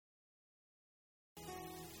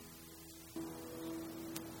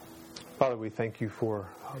Father, we thank you for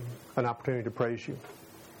an opportunity to praise you.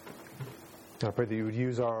 I pray that you would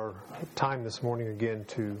use our time this morning again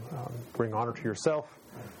to bring honor to yourself,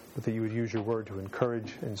 but that you would use your word to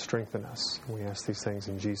encourage and strengthen us. We ask these things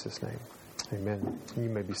in Jesus' name. Amen. You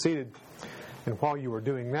may be seated. And while you are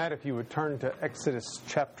doing that, if you would turn to Exodus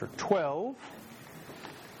chapter 12.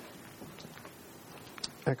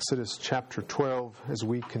 Exodus chapter 12, as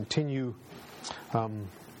we continue in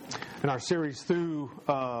our series through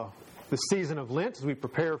the season of Lent, as we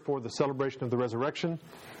prepare for the celebration of the resurrection.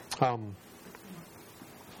 How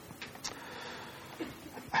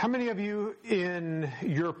many of you in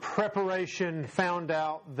your preparation found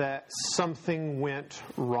out that something went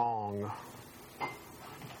wrong?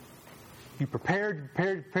 You prepared,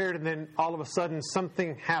 and then all of a sudden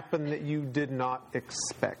something happened that you did not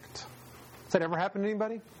expect. Has that ever happened to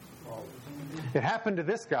anybody? It happened to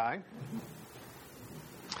this guy.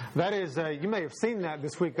 That is, you may have seen that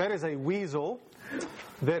this week. That is a weasel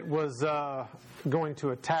that was going to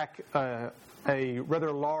attack a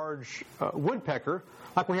rather large woodpecker.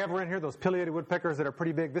 Like we have around here, those pileated woodpeckers that are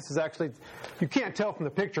pretty big. This is actually, you can't tell from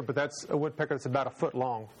the picture, but that's a woodpecker that's about a foot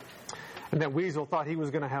long. And that weasel thought he was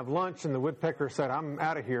going to have lunch, and the woodpecker said, "I'm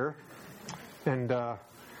out of here." And I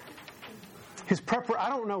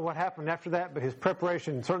don't know what happened after that, but his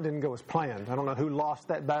preparation certainly didn't go as planned. I don't know who lost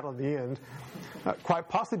that battle in the end. Quite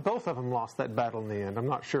possibly both of them lost that battle in the end. I'm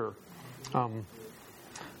not sure.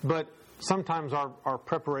 But sometimes our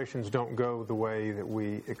preparations don't go the way that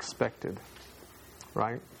we expected.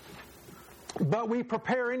 Right? But we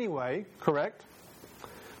prepare anyway, correct?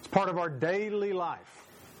 It's part of our daily life.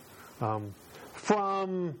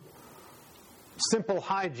 From simple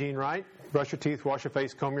hygiene, right? Brush your teeth, wash your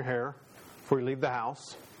face, comb your hair before you leave the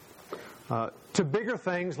house. To bigger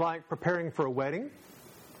things like preparing for a wedding.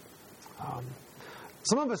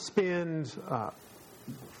 Some of us spend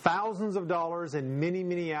thousands of dollars and many,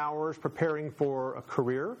 many hours preparing for a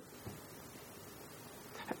career.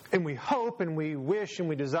 And we hope and we wish and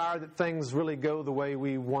we desire that things really go the way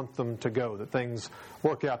we want them to go, that things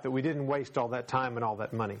work out, that we didn't waste all that time and all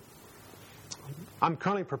that money. I'm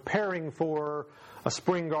currently preparing for a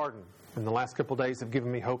spring garden, and the last couple of days have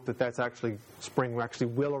given me hope that spring actually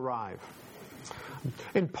will arrive.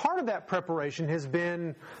 And part of that preparation has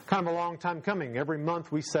been kind of a long time coming. Every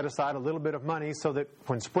month we set aside a little bit of money so that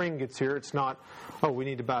when spring gets here, it's not, we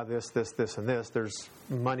need to buy this, this, this, and this. There's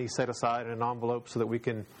money set aside in an envelope so that we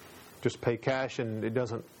can just pay cash and it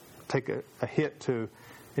doesn't take a hit to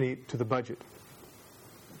the budget.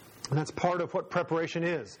 And that's part of what preparation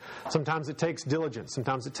is. Sometimes it takes diligence.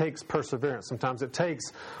 Sometimes it takes perseverance. Sometimes it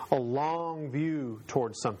takes a long view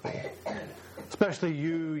towards something. Especially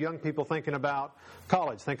you young people thinking about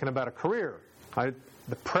college, thinking about a career. Right?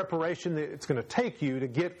 The preparation that it's going to take you to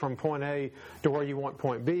get from point A to where you want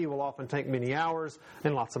point B will often take many hours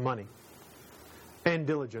and lots of money. And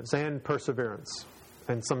diligence and perseverance.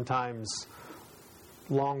 And sometimes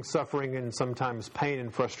long suffering and sometimes pain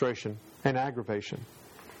and frustration and aggravation.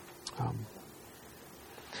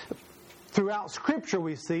 Throughout Scripture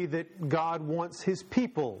we see that God wants His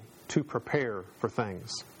people to prepare for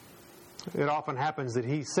things. It often happens that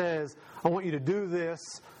He says, "I want you to do this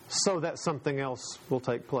so that something else will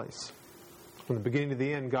take place." From the beginning to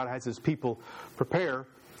the end, God has His people prepare.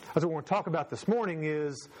 As what we want to talk about this morning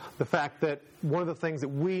is the fact that one of the things that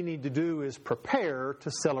we need to do is prepare to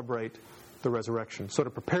celebrate the resurrection. So to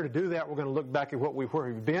prepare to do that, we're going to look back at where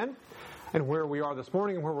we've been and where we are this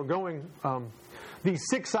morning and where we're going. These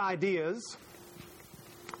 6 ideas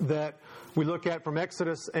that we look at from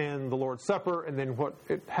Exodus and the Lord's Supper, and then what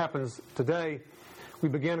it happens today. We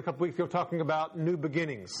began a couple weeks ago talking about new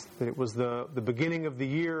beginnings, that it was the beginning of the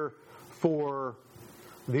year for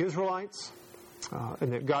the Israelites,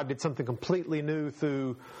 and that God did something completely new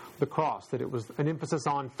through the cross, that it was an emphasis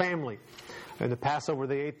on family. In the Passover,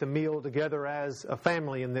 they ate the meal together as a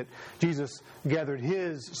family, and that Jesus gathered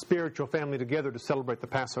His spiritual family together to celebrate the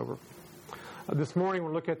Passover. This morning,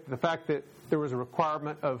 we'll look at the fact that there was a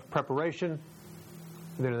requirement of preparation.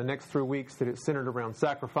 And then in the next 3 weeks, that it centered around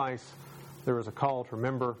sacrifice. There was a call to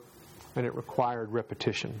remember, and it required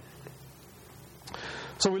repetition.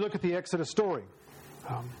 So we look at the Exodus story.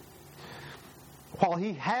 While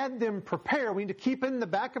He had them prepare, we need to keep in the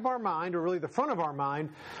back of our mind, or really the front of our mind,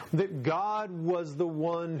 that God was the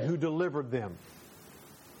one who delivered them.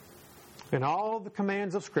 In all the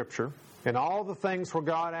commands of Scripture, in all the things where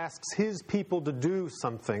God asks His people to do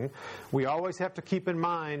something, we always have to keep in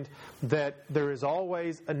mind that there is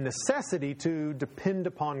always a necessity to depend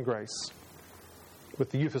upon grace. With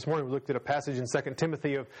the youth this morning, we looked at a passage in 2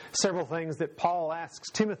 Timothy of several things that Paul asks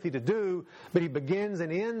Timothy to do, but he begins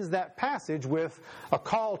and ends that passage with a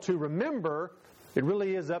call to remember it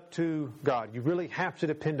really is up to God. You really have to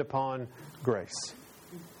depend upon grace.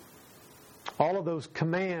 All of those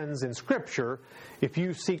commands in Scripture, if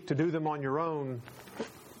you seek to do them on your own,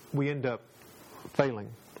 we end up failing.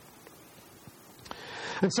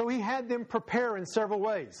 And so he had them prepare in several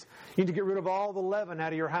ways. You need to get rid of all the leaven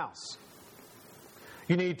out of your house.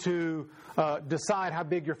 You need to decide how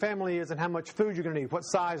big your family is and how much food you're going to need. What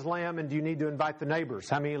size lamb, and do you need to invite the neighbors?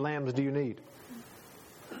 How many lambs do you need?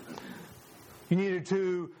 You needed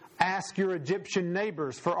to ask your Egyptian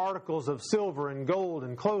neighbors for articles of silver and gold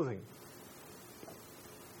and clothing.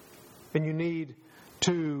 And you need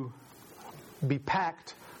to be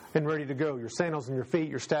packed and ready to go. Your sandals in your feet,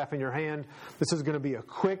 your staff in your hand. This is going to be a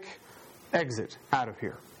quick exit out of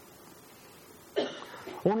here.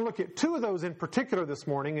 I want to look at two of those in particular this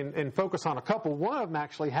morning and focus on a couple. One of them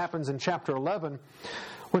actually happens in chapter 11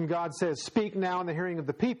 when God says, "Speak now in the hearing of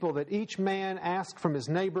the people that each man ask from his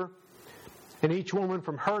neighbor and each woman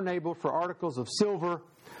from her neighbor for articles of silver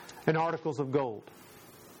and articles of gold."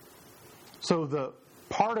 So the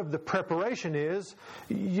part of the preparation is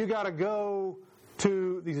you got to go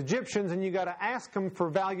to these Egyptians and you got to ask them for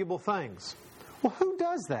valuable things. Well, who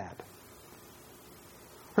does that?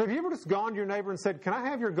 Or have you ever just gone to your neighbor and said, "Can I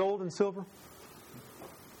have your gold and silver?"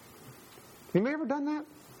 Have you ever done that?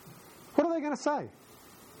 What are they going to say?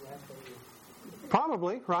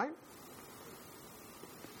 Probably, right?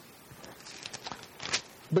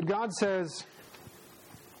 But God says,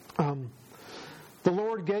 the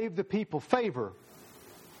Lord gave the people favor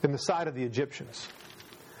in the sight of the Egyptians.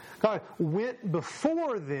 God went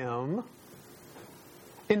before them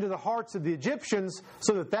into the hearts of the Egyptians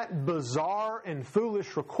so that that bizarre and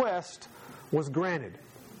foolish request was granted.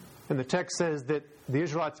 And the text says that the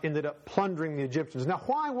Israelites ended up plundering the Egyptians. Now,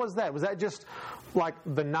 why was that? Was that just like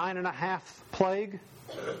the 9.5 plague?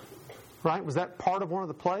 Right? Was that part of one of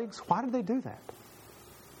the plagues? Why did they do that?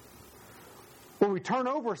 Well, we turn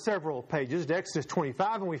over several pages to Exodus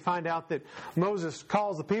 25 and we find out that Moses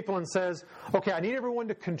calls the people and says, "Okay, I need everyone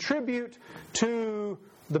to contribute to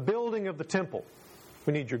the building of the temple.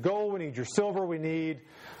 We need your gold, we need your silver, we need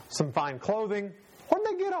some fine clothing." Where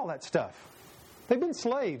did they get all that stuff? They've been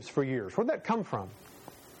slaves for years. Where did that come from?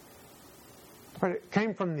 Right, it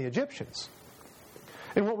came from the Egyptians.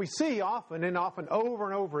 And what we see often over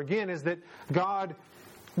and over again is that God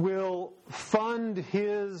will fund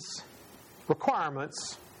His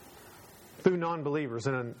requirements through non-believers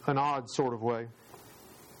in an odd sort of way.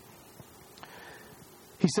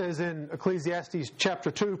 He says in Ecclesiastes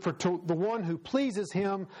chapter 2, "For to the one who pleases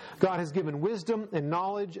him, God has given wisdom and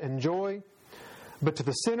knowledge and joy. But to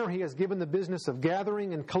the sinner he has given the business of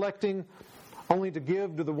gathering and collecting, only to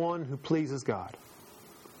give to the one who pleases God."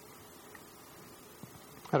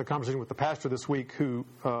 I had a conversation with the pastor this week who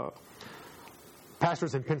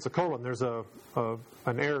pastors in Pensacola, and there's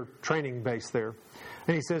an air training base there.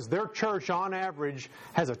 And he says their church, on average,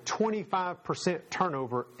 has a 25%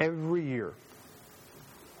 turnover every year.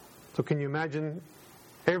 So can you imagine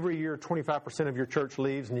every year 25% of your church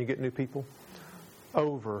leaves and you get new people?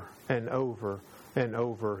 Over and over and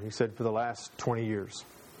over, he said, for the last 20 years.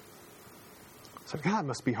 I said, "God, it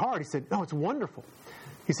must be hard." He said, "No, it's wonderful."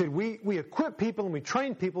 He said, we equip people and we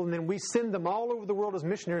train people and then we send them all over the world as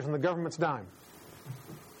missionaries on the government's dime.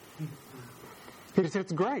 He said,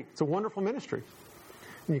 "It's great. It's a wonderful ministry."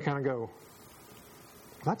 And you kind of go, well,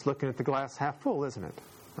 that's looking at the glass half full, isn't it?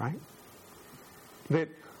 Right? That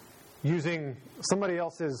using somebody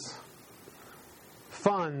else's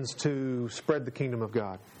funds to spread the kingdom of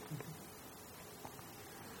God.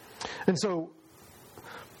 And so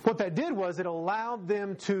what that did was it allowed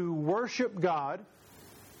them to worship God.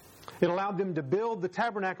 It allowed them to build the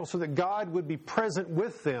tabernacle so that God would be present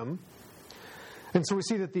with them. And so we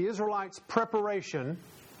see that the Israelites' preparation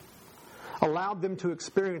allowed them to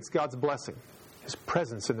experience God's blessing, His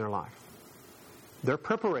presence in their life. Their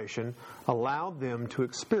preparation allowed them to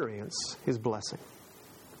experience His blessing.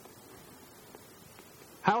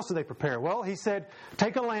 How else did they prepare? Well, He said,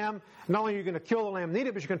 take a lamb. Not only are you going to kill the lamb and eat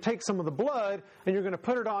it, but you're going to take some of the blood and you're going to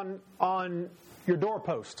put it on your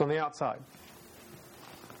doorpost on the outside.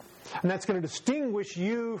 And that's going to distinguish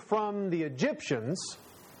you from the Egyptians.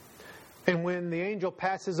 And when the angel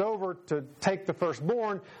passes over to take the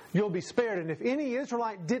firstborn, you'll be spared. And if any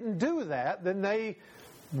Israelite didn't do that, then they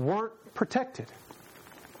weren't protected.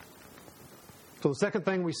 So the second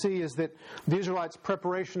thing we see is that the Israelites'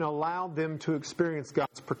 preparation allowed them to experience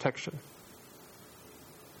God's protection.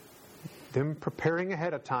 Them preparing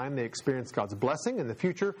ahead of time, they experienced God's blessing in the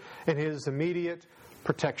future and His immediate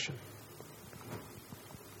protection.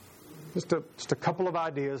 Just a couple of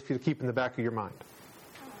ideas for you to keep in the back of your mind.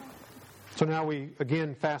 So now we,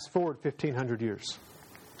 again, fast forward 1,500 years.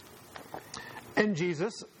 And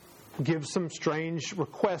Jesus gives some strange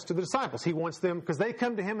requests to the disciples. He wants them, because they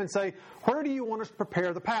come to Him and say, where do you want us to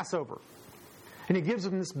prepare the Passover? And He gives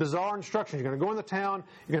them this bizarre instruction. You're going to go in the town,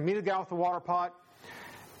 you're going to meet a guy with a water pot,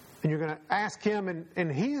 and you're going to ask him,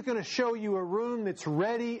 and he's going to show you a room that's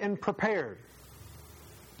ready and prepared.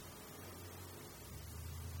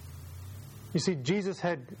 You see, Jesus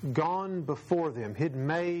had gone before them. He'd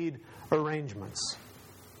made arrangements.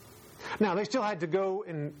 Now, they still had to go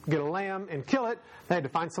and get a lamb and kill it. They had to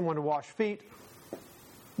find someone to wash feet.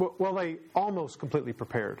 Well, they almost completely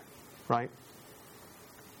prepared, right?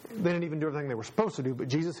 They didn't even do everything they were supposed to do, but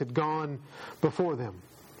Jesus had gone before them.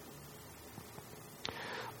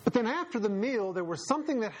 But then after the meal, there was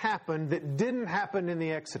something that happened that didn't happen in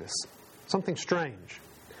the Exodus. Something strange.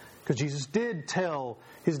 Because Jesus did tell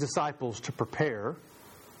His disciples to prepare.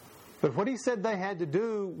 But what He said they had to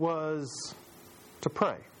do was to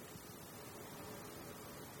pray.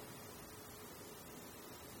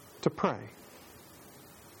 To pray.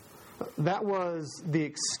 That was the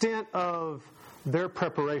extent of their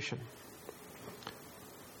preparation.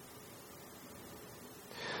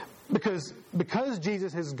 Because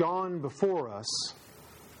Jesus has gone before us,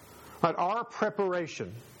 right, our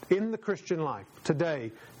preparation in the Christian life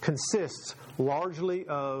today consists largely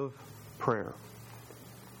of prayer.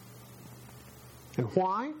 And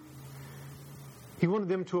why? He wanted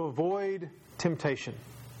them to avoid temptation.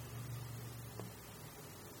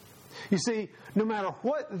 You see, no matter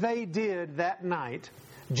what they did that night,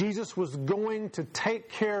 Jesus was going to take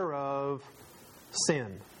care of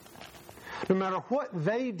sin. No matter what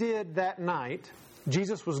they did that night,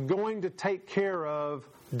 Jesus was going to take care of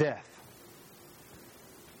death.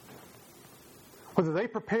 Whether they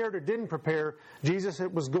prepared or didn't prepare, Jesus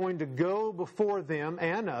was going to go before them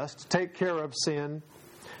and us to take care of sin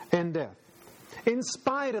and death. In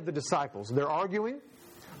spite of the disciples, they're arguing,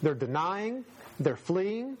 they're denying, they're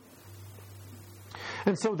fleeing.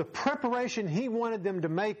 And so the preparation He wanted them to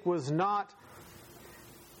make was not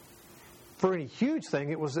for any huge thing.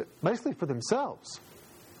 It was basically for themselves.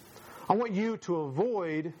 I want you to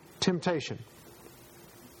avoid temptation.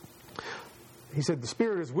 He said, the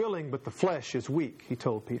spirit is willing, but the flesh is weak, He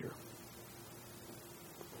told Peter.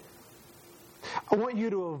 I want you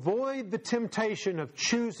to avoid the temptation of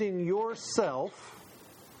choosing yourself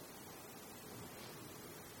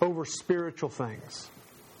over spiritual things.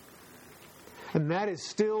 And that is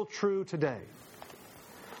still true today.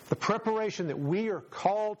 The preparation that we are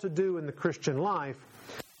called to do in the Christian life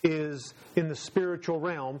is in the spiritual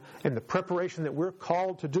realm, and the preparation that we're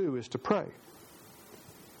called to do is to pray.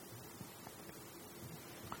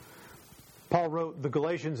 Paul wrote the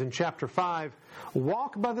Galatians in chapter 5,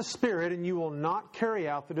 walk by the Spirit and you will not carry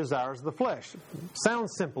out the desires of the flesh.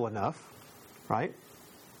 Sounds simple enough, right?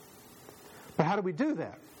 But how do we do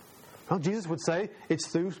that? Well, Jesus would say it's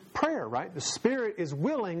through prayer, right? The Spirit is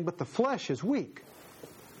willing, but the flesh is weak.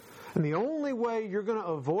 And the only way you're going to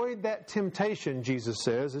avoid that temptation, Jesus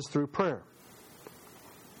says, is through prayer.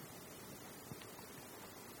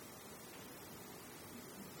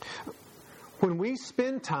 When we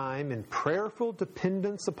spend time in prayerful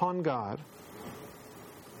dependence upon God,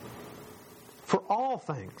 for all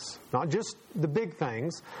things, not just the big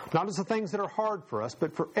things, not just the things that are hard for us,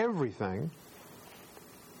 but for everything,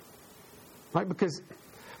 right? Because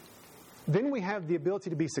then we have the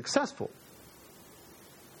ability to be successful.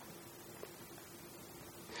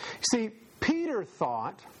 See, Peter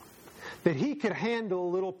thought that he could handle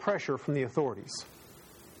a little pressure from the authorities.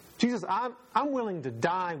 Jesus, I'm willing to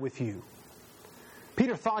die with you.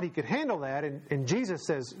 Peter thought he could handle that, and Jesus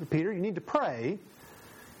says, Peter, you need to pray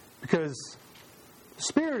because the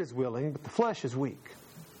spirit is willing, but the flesh is weak.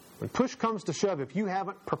 When push comes to shove, if you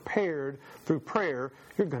haven't prepared through prayer,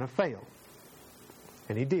 you're going to fail.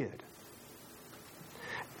 And he did.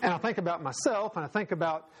 And I think about myself, and I think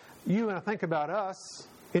about you, and I think about us,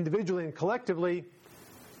 individually and collectively.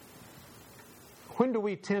 When do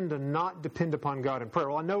we tend to not depend upon God in prayer?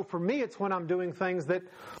 Well, I know for me it's when I'm doing things that,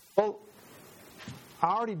 well,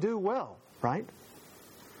 I already do well, right?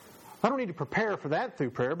 I don't need to prepare for that through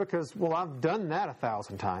prayer because, well, I've done that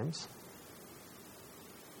 1,000 times.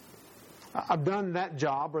 I've done that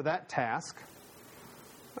job or that task.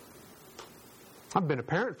 I've been a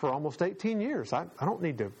parent for almost 18 years. I don't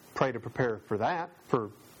need to pray to prepare for that for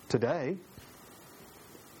today.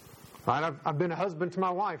 Right? I've been a husband to my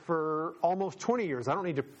wife for almost 20 years. I don't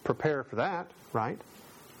need to prepare for that, right?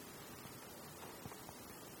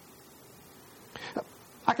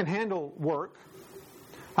 I can handle work.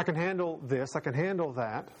 I can handle this, I can handle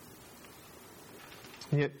that.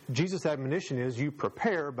 And yet, Jesus' admonition is you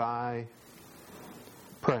prepare by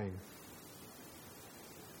praying.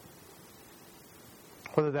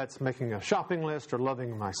 Whether that's making a shopping list or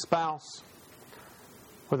loving my spouse,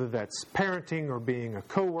 whether that's parenting or being a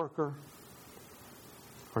coworker,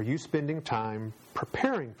 are you spending time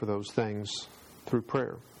preparing for those things through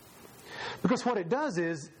prayer? Because what it does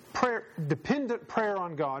is, prayer, dependent prayer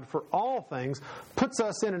on God for all things puts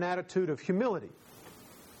us in an attitude of humility,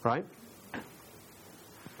 right?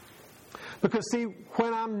 Because see,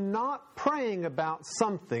 when I'm not praying about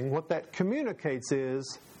something, what that communicates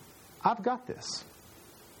is, I've got this.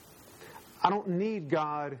 I don't need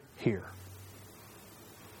God here.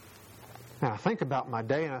 Now I think about my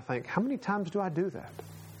day and I think, how many times do I do that?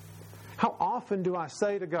 How often do I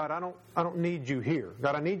say to God, I don't need you here.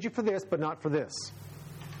 God, I need you for this, but not for this.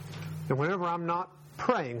 And whenever I'm not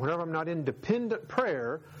praying, whenever I'm not in dependent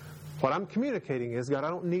prayer, what I'm communicating is, God, I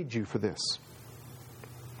don't need you for this.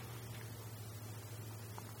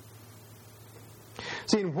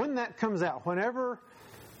 See, and when that comes out, whenever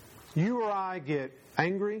you or I get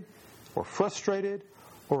angry or frustrated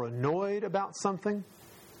or annoyed about something,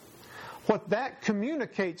 what that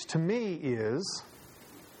communicates to me is,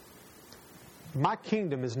 my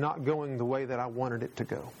kingdom is not going the way that I wanted it to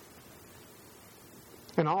go.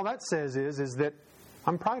 And all that says is that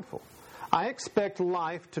I'm prideful. I expect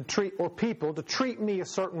life to treat, or people to treat me a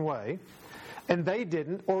certain way, and they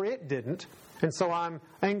didn't, or it didn't, and so I'm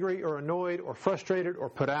angry or annoyed or frustrated or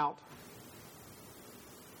put out.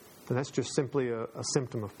 And that's just simply a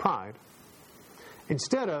symptom of pride.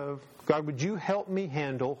 Instead of, God, would you help me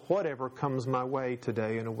handle whatever comes my way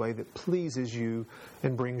today in a way that pleases you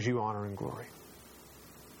and brings you honor and glory?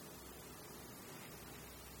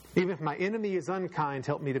 Even if my enemy is unkind,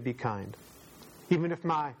 help me to be kind. Even if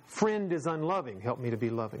my friend is unloving, help me to be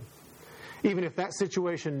loving. Even if that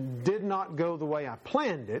situation did not go the way I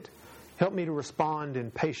planned it, help me to respond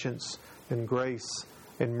in patience and grace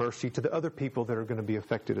and mercy to the other people that are going to be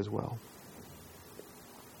affected as well.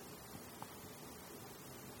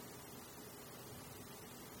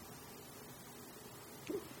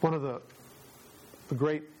 One of the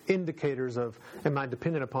great indicators of am I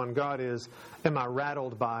dependent upon God is, am I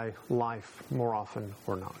rattled by life more often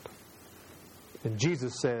or not? And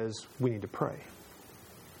Jesus says we need to pray.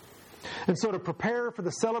 And so to prepare for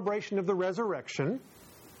the celebration of the resurrection,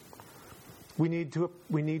 we need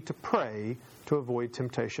to pray to avoid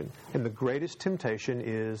temptation. And the greatest temptation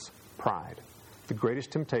is pride. The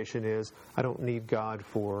greatest temptation is, I don't need God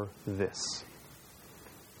for this.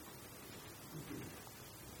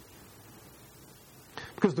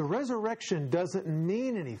 Because the resurrection doesn't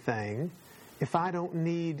mean anything if I don't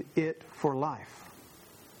need it for life.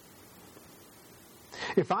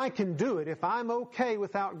 If I can do it, if I'm okay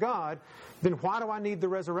without God, then why do I need the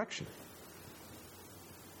resurrection?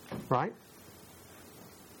 Right?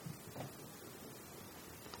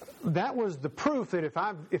 That was the proof that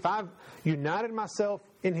if I've united myself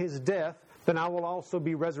in His death, then I will also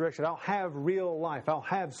be resurrected. I'll have real life. I'll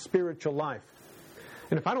have spiritual life.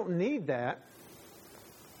 And if I don't need that,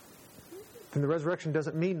 then the resurrection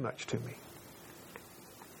doesn't mean much to me.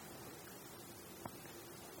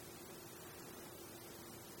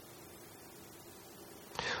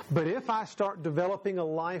 But if I start developing a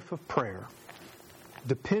life of prayer,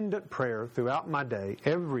 dependent prayer throughout my day,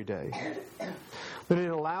 every day, then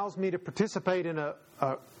it allows me to participate in a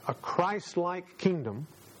Christ-like kingdom,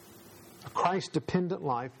 a Christ-dependent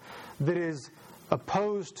life that is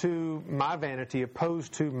opposed to my vanity,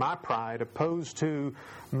 opposed to my pride, opposed to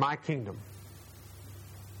my kingdom.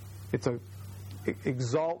 It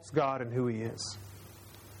exalts God and who He is.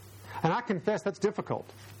 And I confess that's difficult.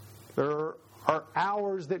 There are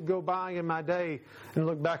hours that go by in my day and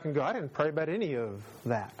look back and go, I didn't pray about any of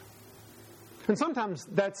that. And sometimes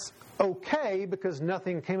that's okay because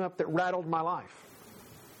nothing came up that rattled my life.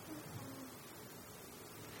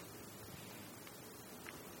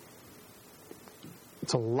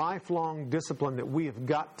 It's a lifelong discipline that we have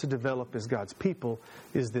got to develop as God's people,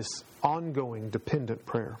 is this ongoing dependent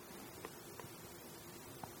prayer.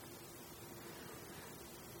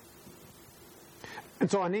 And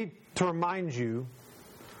so I need to remind you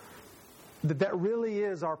that really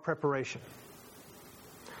is our preparation.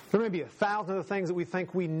 There may be 1,000 other things that we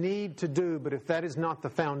think we need to do, but if that is not the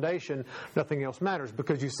foundation, nothing else matters.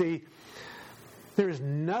 Because you see, there is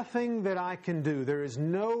nothing that I can do, there is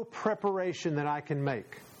no preparation that I can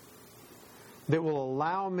make that will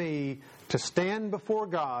allow me to stand before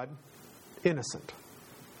God innocent.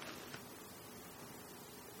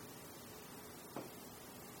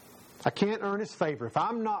 I can't earn His favor. If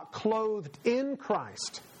I'm not clothed in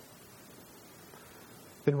Christ,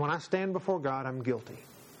 then when I stand before God, I'm guilty.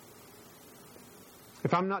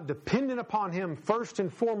 If I'm not dependent upon Him first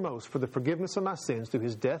and foremost for the forgiveness of my sins through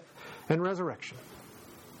His death and resurrection,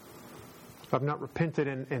 if I've not repented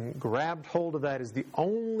and grabbed hold of that as the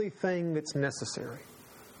only thing that's necessary,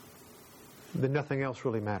 then nothing else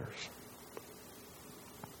really matters.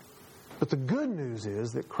 But the good news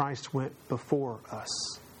is that Christ went before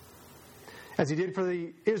us. As He did for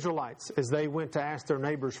the Israelites as they went to ask their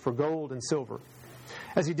neighbors for gold and silver.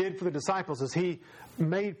 As He did for the disciples as He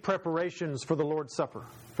made preparations for the Lord's Supper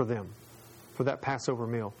for them, for that Passover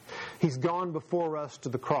meal. He's gone before us to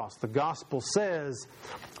the cross. The gospel says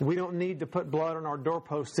we don't need to put blood on our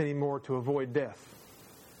doorposts anymore to avoid death.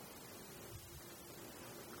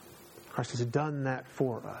 Christ has done that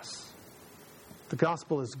for us. The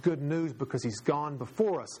gospel is good news because He's gone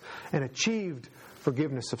before us and achieved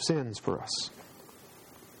forgiveness of sins for us.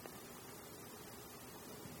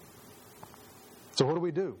 So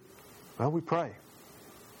what do? Well, we pray.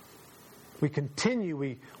 We continue,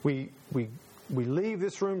 we leave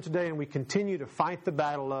this room today and we continue to fight the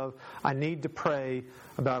battle of, I need to pray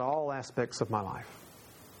about all aspects of my life.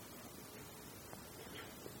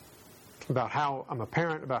 About how I'm a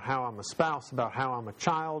parent, about how I'm a spouse, about how I'm a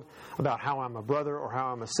child, about how I'm a brother or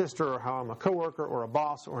how I'm a sister or how I'm a coworker or a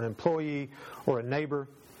boss or an employee or a neighbor.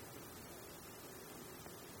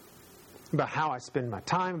 About how I spend my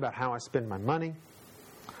time, about how I spend my money,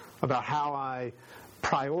 about how I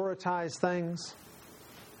prioritize things.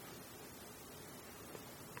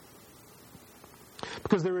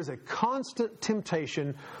 Because there is a constant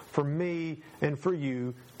temptation for me and for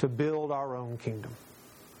you to build our own kingdom.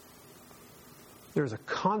 There's a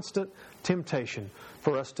constant temptation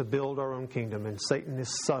for us to build our own kingdom, and Satan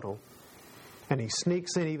is subtle. And he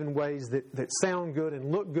sneaks in even ways that sound good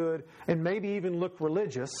and look good and maybe even look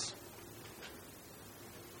religious.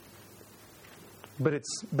 But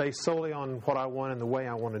it's based solely on what I want and the way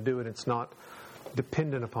I want to do it. It's not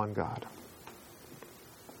dependent upon God.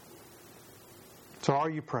 So are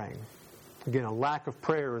you praying? Again, a lack of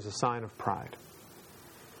prayer is a sign of pride.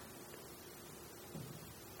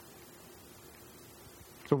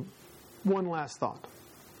 So, one last thought.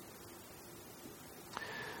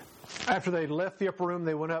 After they left the upper room,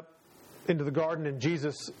 they went up into the garden, and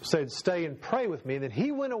Jesus said, "Stay and pray with me." And then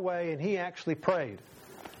He went away and He actually prayed.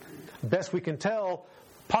 Best we can tell,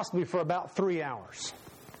 possibly for about 3 hours.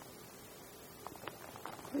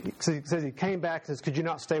 He says He came back and says, "Could you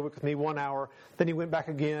not stay with me 1 hour?" Then He went back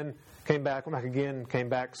again, came back, went back again, came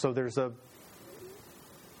back. So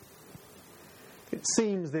it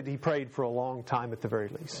seems that He prayed for a long time at the very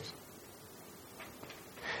least.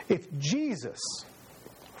 If Jesus,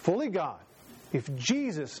 fully God, if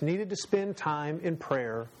Jesus needed to spend time in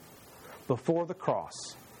prayer before the cross,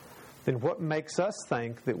 then what makes us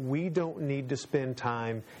think that we don't need to spend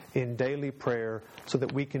time in daily prayer so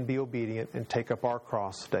that we can be obedient and take up our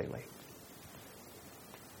cross daily?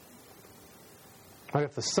 Right,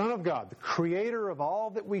 if the Son of God, the Creator of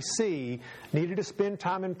all that we see, needed to spend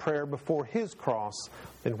time in prayer before His cross,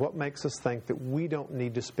 then what makes us think that we don't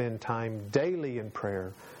need to spend time daily in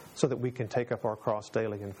prayer so that we can take up our cross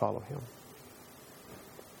daily and follow Him?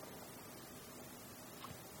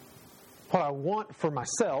 What I want for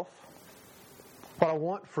myself, what I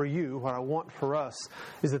want for you, what I want for us,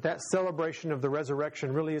 is that celebration of the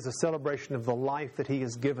resurrection really is a celebration of the life that He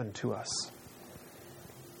has given to us.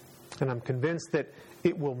 And I'm convinced that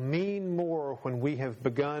it will mean more when we have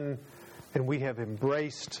begun and we have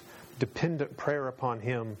embraced dependent prayer upon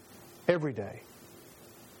Him every day.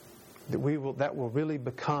 That will really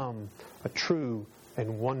become a true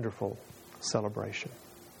and wonderful celebration.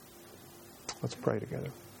 Let's pray together.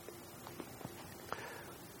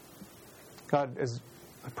 God, as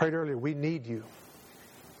I prayed earlier, we need You.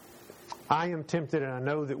 I am tempted, and I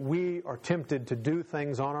know that we are tempted to do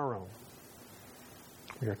things on our own.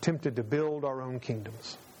 We are tempted to build our own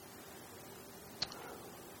kingdoms.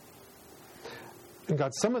 And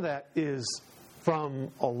God, some of that is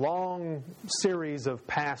from a long series of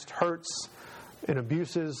past hurts and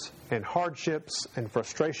abuses and hardships and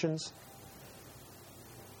frustrations.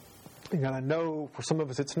 And God, I know for some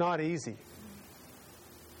of us it's not easy.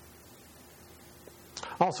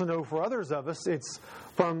 I also know for others of us it's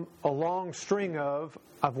from a long string of,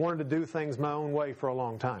 I've wanted to do things my own way for a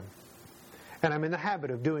long time. And I'm in the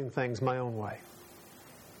habit of doing things my own way.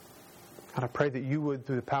 And I pray that You would,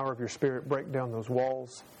 through the power of Your Spirit, break down those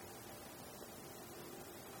walls.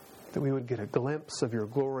 That we would get a glimpse of Your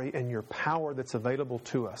glory and Your power that's available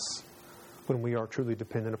to us when we are truly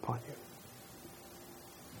dependent upon You.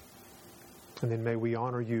 And then may we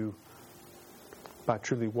honor You by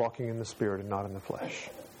truly walking in the Spirit and not in the flesh.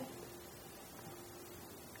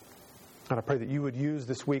 And I pray that you would use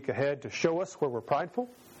this week ahead to show us where we're prideful.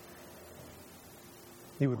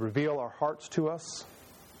 You would reveal our hearts to us.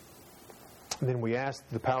 And then we ask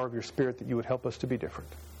the power of your Spirit that you would help us to be different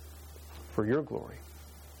for your glory.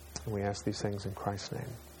 And we ask these things in Christ's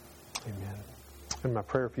name. Amen. And my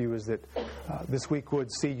prayer for you is that this week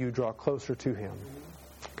would see you draw closer to Him.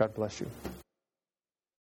 God bless you.